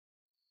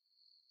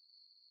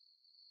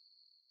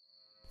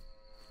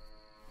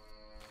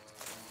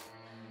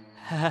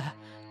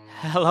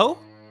Hello?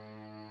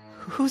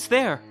 Who's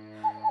there?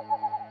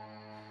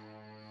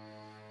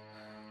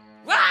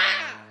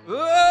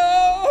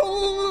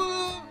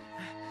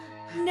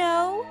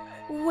 No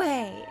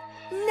way.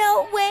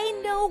 No way,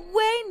 no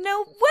way,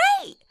 no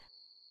way!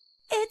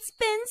 It's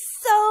been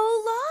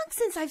so long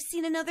since I've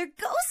seen another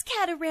ghost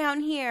cat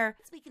around here.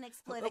 We can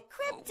exploit a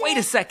cryptid. Wait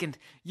a second.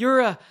 You're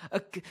a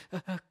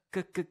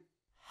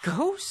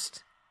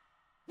ghost?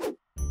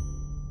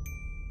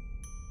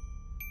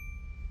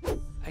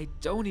 I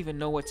don't even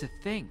know what to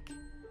think.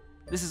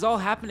 This is all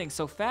happening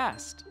so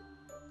fast.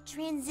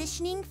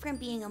 Transitioning from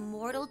being a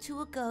mortal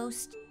to a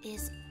ghost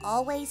is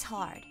always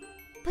hard.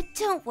 But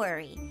don't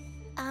worry,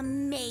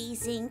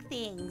 amazing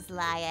things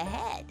lie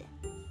ahead.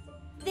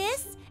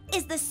 This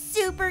is the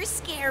super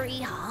scary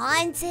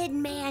haunted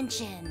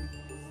mansion.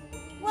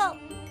 Well,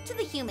 to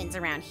the humans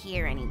around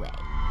here anyway.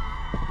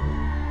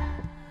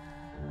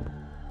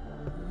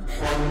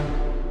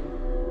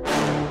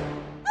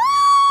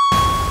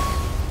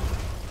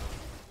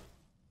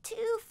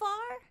 Too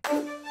far?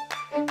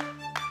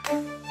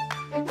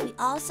 We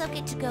also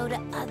get to go to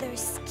other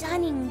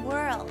stunning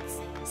worlds,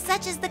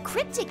 such as the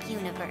cryptic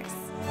universe.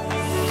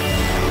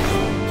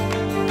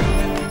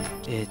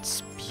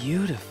 It's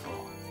beautiful.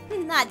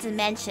 Not to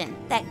mention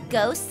that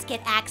ghosts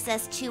get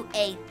access to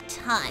a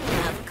ton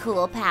of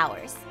cool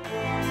powers.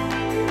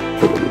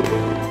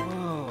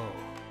 Whoa.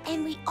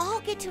 And we all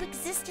get to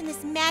exist in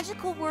this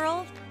magical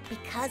world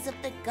because of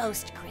the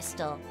ghost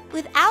crystal.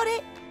 Without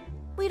it,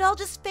 we'd all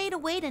just fade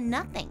away to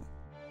nothing.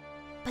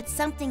 But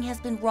something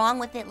has been wrong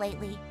with it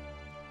lately.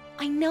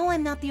 I know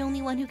I'm not the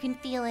only one who can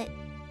feel it.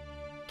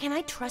 Can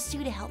I trust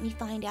you to help me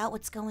find out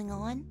what's going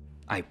on?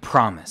 I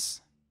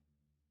promise.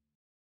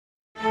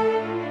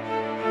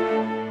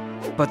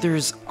 But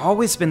there's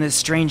always been this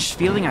strange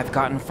feeling I've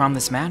gotten from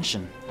this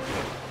mansion.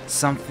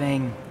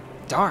 Something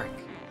dark.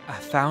 I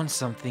found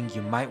something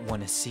you might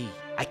want to see.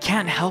 I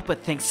can't help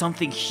but think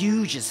something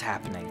huge is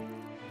happening.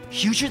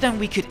 Huger than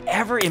we could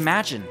ever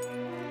imagine.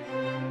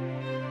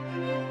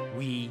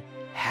 We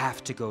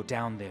have to go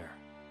down there.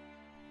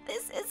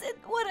 This isn't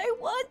what I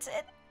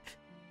wanted.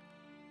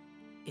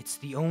 It's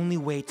the only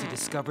way to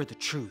discover the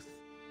truth.